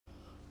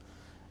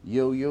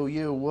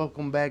Yo,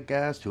 welcome back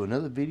guys to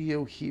another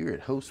video here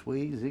at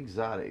Hostways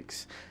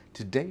Exotics.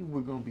 Today we're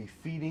going to be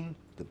feeding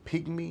the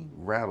pygmy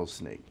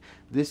rattlesnake.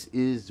 This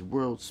is the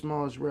world's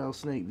smallest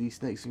rattlesnake. These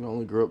snakes can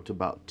only grow up to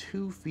about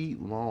 2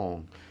 feet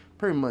long,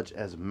 pretty much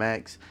as a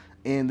max.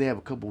 And they have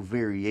a couple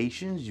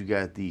variations. You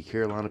got the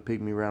Carolina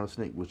pygmy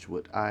rattlesnake, which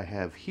what I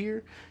have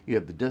here. You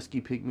have the dusky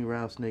pygmy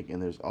rattlesnake,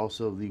 and there's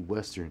also the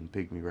western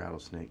pygmy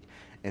rattlesnake.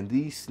 And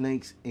these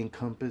snakes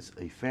encompass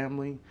a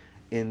family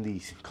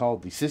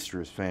called the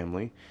Citrus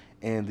family,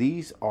 and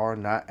these are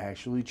not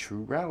actually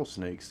true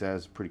rattlesnakes.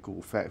 That's a pretty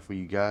cool fact for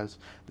you guys.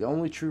 The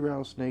only true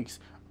rattlesnakes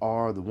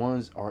are the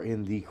ones are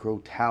in the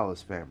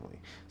Crotalus family.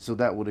 So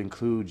that would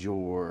include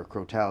your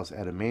Crotalus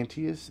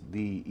adamantius,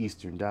 the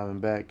eastern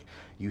diamondback.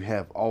 You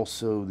have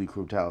also the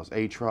Crotalus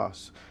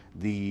atrox,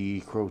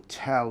 the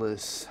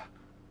Crotalus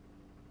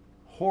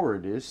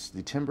horridus,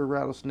 the timber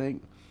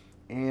rattlesnake,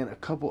 and a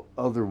couple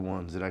other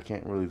ones that I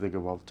can't really think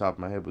of off the top of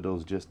my head, but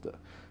those are just a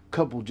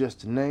couple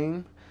just to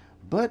name.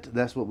 But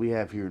that's what we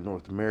have here in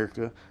North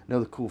America.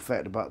 Another cool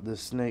fact about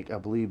this snake, I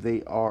believe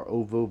they are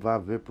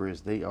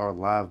ovoviviparous. They are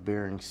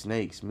live-bearing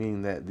snakes,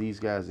 meaning that these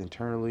guys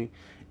internally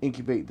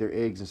incubate their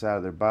eggs inside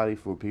of their body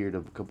for a period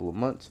of a couple of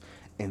months,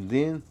 and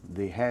then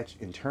they hatch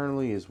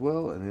internally as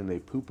well, and then they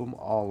poop them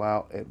all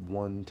out at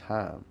one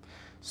time.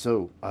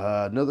 So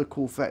another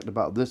cool fact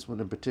about this one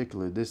in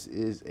particular, this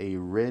is a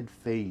red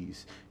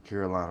phase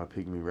Carolina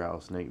pygmy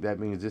rattlesnake. That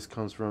means this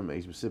comes from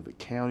a specific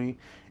county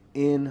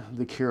in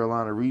the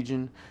Carolina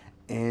region,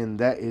 and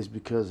that is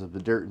because of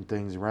the dirt and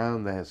things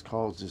around that has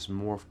caused this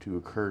morph to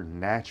occur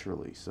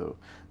naturally. So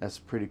that's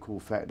a pretty cool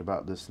fact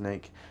about this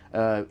snake.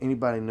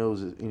 Anybody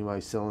knows that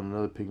anybody's selling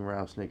another pygmy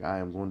rattlesnake, I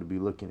am going to be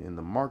looking in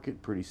the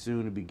market pretty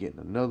soon to be getting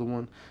another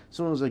one. As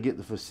soon as I get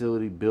the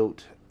facility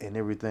built and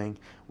everything,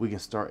 we can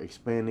start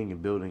expanding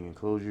and building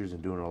enclosures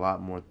and doing a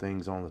lot more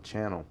things on the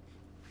channel.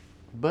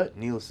 But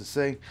needless to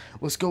say,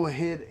 let's go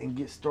ahead and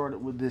get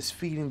started with this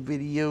feeding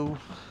video,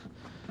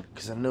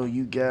 because I know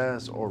you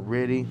guys are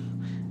ready,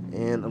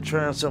 and I'm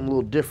trying something a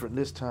little different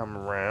this time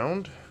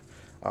around.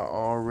 I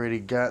already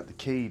got the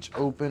cage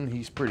open.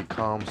 He's pretty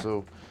calm,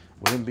 so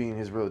with him being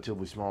his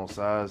relatively small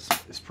size,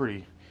 it's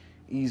pretty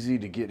easy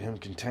to get him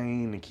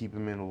contained and keep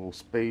him in a little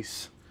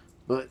space.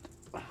 But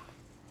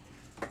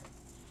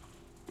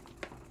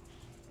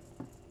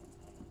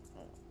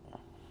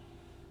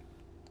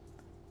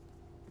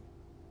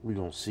we're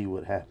gonna see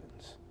what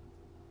happens.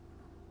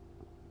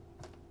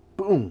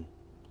 Boom!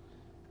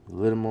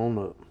 Let him on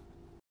up.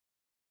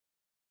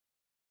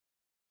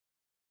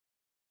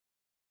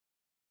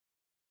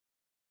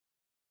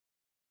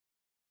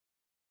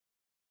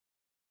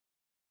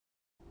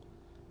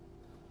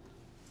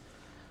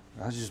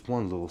 That's just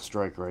one little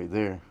strike right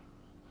there.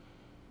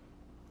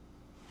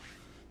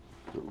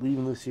 But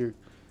leaving this here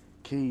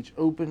cage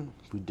open,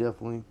 we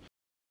definitely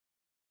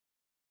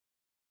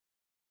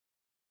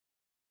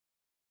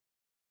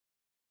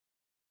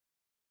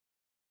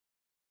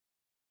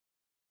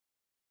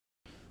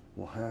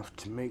will have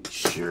to make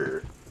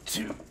sure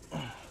to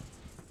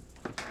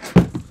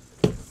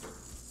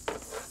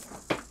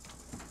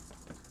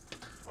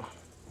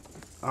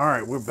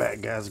Alright, we're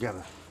back, guys.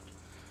 Gotta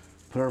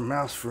put our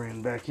mouse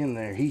friend back in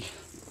there. He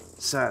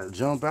decided to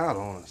jump out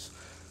on us.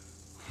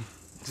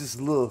 Just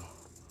a little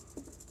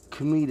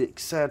comedic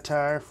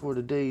satire for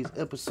today's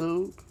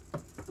episode.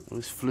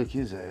 Let's flick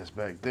his ass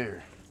back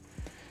there.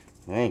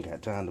 I ain't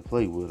got time to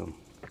play with him.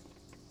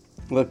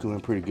 Luckily,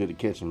 I'm pretty good at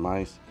catching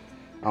mice.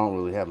 I don't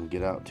really have them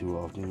get out too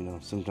often, you know.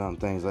 Sometimes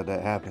things like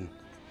that happen.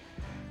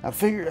 I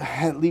figured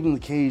leaving the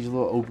cage a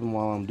little open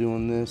while I'm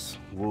doing this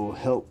will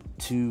help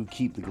to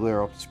keep the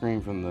glare off the screen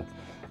from the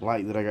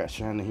light that I got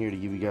shining here, to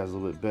give you guys a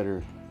little bit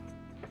better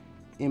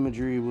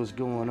imagery of what's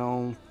going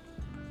on.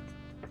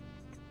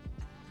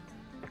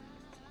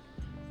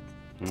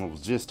 And I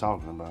was just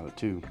talking about it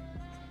too,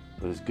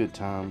 but it's good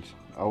times.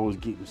 I always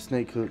keep the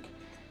snake hook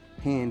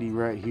handy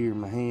right here in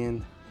my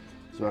hand,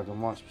 so I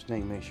can watch the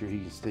snake, make sure he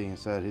can stay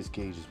inside his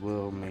cage as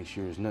well, make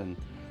sure there's nothing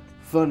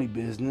funny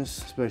business,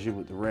 especially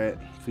with the rat,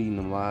 feeding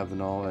them live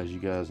and all, as you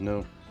guys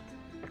know.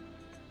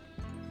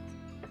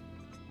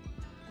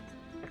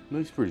 But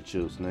he's a pretty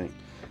chill snake.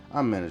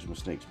 I manage my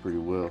snakes pretty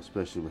well,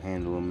 especially with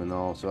handling them and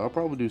all, so I'll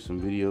probably do some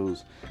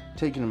videos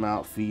taking them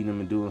out, feeding them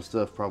and doing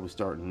stuff, probably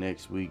starting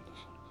next week.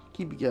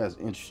 Keep you guys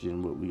interested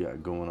in what we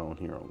got going on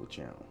here on the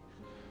channel,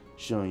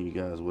 showing you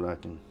guys what I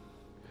can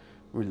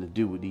really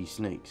do with these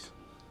snakes.